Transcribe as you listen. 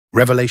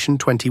Revelation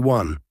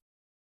 21.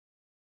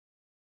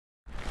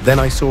 Then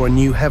I saw a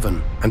new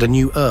heaven and a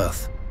new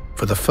earth,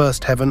 for the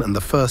first heaven and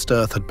the first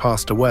earth had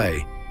passed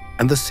away,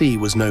 and the sea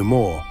was no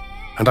more.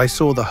 And I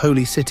saw the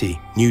holy city,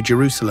 New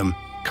Jerusalem,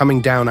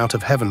 coming down out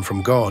of heaven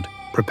from God,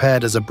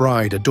 prepared as a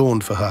bride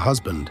adorned for her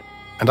husband.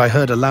 And I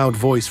heard a loud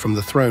voice from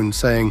the throne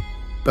saying,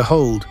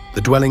 Behold,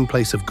 the dwelling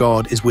place of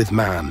God is with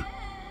man.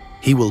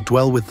 He will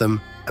dwell with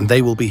them, and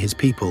they will be his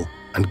people,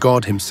 and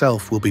God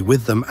himself will be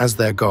with them as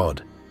their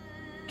God.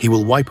 He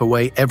will wipe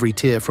away every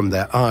tear from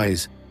their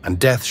eyes, and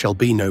death shall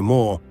be no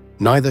more,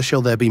 neither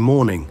shall there be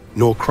mourning,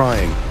 nor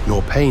crying,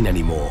 nor pain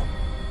any more.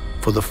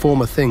 For the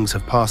former things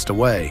have passed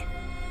away.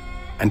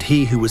 And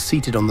he who was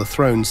seated on the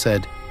throne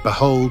said,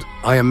 Behold,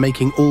 I am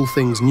making all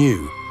things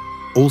new.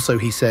 Also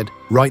he said,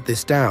 Write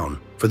this down,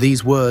 for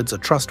these words are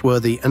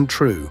trustworthy and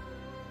true.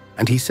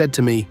 And he said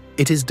to me,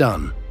 It is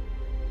done.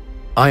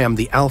 I am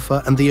the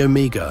Alpha and the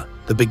Omega,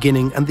 the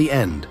beginning and the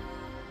end.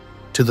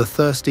 To the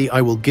thirsty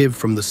I will give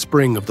from the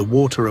spring of the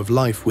water of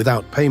life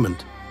without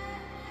payment.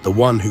 The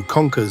one who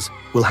conquers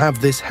will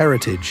have this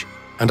heritage,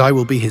 and I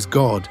will be his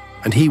God,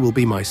 and he will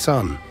be my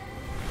son.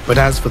 But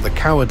as for the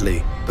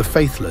cowardly, the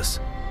faithless,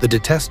 the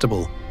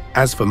detestable,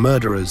 as for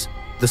murderers,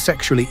 the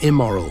sexually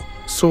immoral,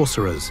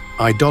 sorcerers,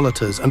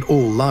 idolaters, and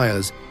all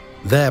liars,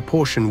 their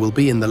portion will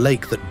be in the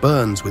lake that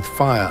burns with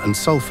fire and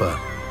sulfur,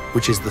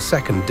 which is the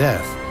second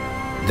death.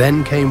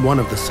 Then came one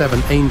of the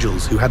 7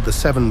 angels who had the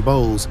 7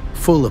 bowls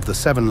full of the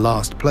 7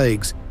 last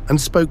plagues, and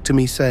spoke to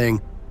me,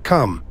 saying,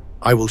 Come,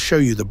 I will show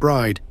you the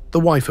bride, the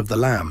wife of the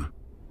Lamb.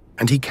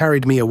 And he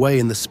carried me away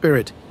in the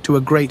Spirit to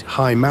a great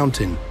high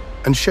mountain,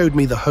 and showed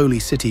me the holy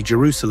city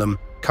Jerusalem,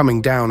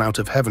 coming down out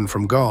of heaven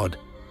from God,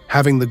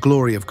 having the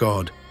glory of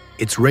God,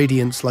 its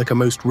radiance like a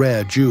most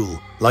rare jewel,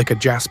 like a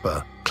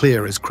jasper,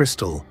 clear as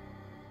crystal.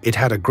 It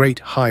had a great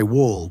high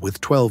wall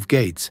with 12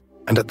 gates,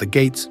 and at the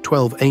gates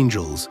 12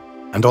 angels,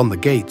 and on the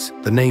gates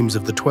the names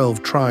of the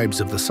 12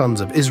 tribes of the sons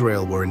of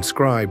Israel were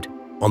inscribed,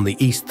 on the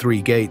east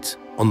 3 gates,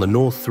 on the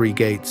north 3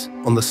 gates,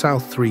 on the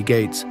south 3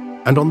 gates,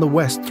 and on the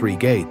west 3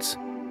 gates.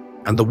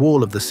 And the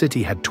wall of the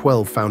city had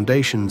 12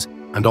 foundations,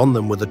 and on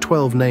them were the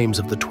 12 names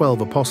of the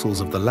 12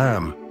 apostles of the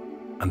Lamb.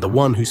 And the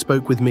one who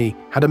spoke with me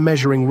had a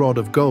measuring rod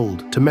of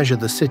gold to measure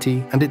the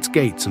city and its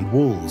gates and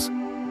walls.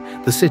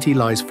 The city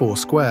lies 4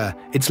 square,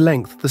 its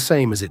length the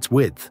same as its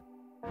width.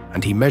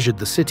 And he measured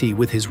the city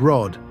with his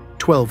rod,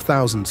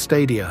 12,000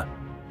 stadia.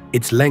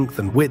 Its length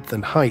and width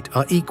and height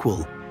are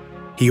equal.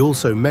 He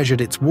also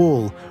measured its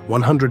wall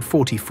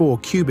 144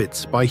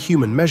 cubits by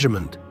human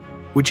measurement,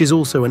 which is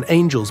also an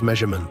angel's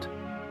measurement.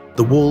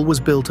 The wall was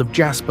built of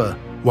jasper,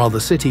 while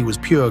the city was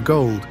pure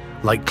gold,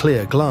 like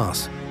clear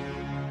glass.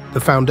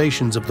 The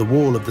foundations of the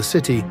wall of the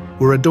city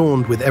were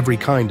adorned with every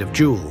kind of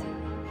jewel.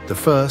 The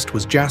first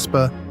was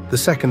jasper, the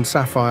second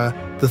sapphire,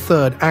 the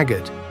third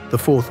agate, the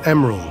fourth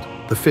emerald,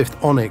 the fifth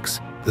onyx,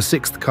 the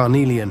sixth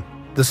carnelian,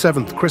 the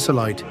 7th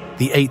chrysolite,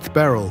 the 8th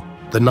beryl,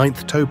 the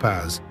 9th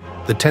topaz,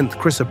 the 10th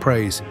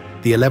chrysoprase,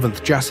 the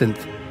 11th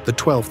jacinth, the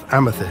 12th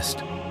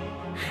amethyst.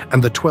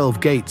 And the 12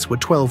 gates were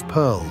 12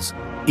 pearls,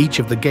 each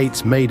of the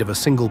gates made of a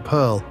single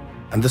pearl,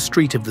 and the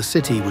street of the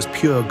city was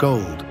pure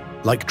gold,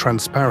 like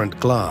transparent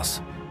glass.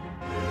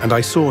 And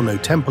I saw no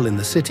temple in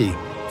the city,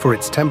 for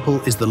its temple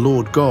is the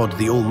Lord God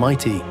the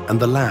Almighty and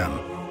the Lamb.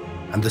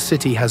 And the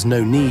city has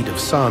no need of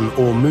sun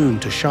or moon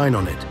to shine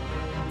on it,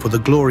 for the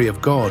glory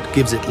of God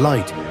gives it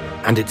light,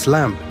 and its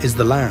lamp is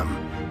the Lamb.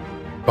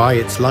 By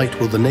its light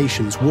will the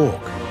nations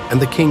walk,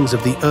 and the kings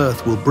of the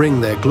earth will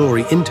bring their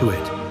glory into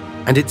it,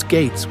 and its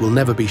gates will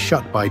never be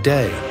shut by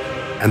day,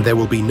 and there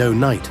will be no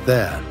night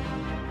there.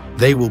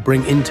 They will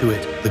bring into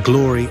it the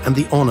glory and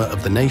the honor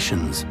of the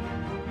nations,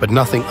 but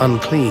nothing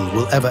unclean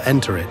will ever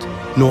enter it,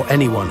 nor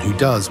anyone who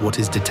does what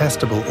is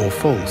detestable or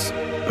false,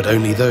 but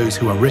only those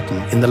who are written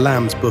in the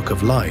Lamb's book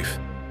of life.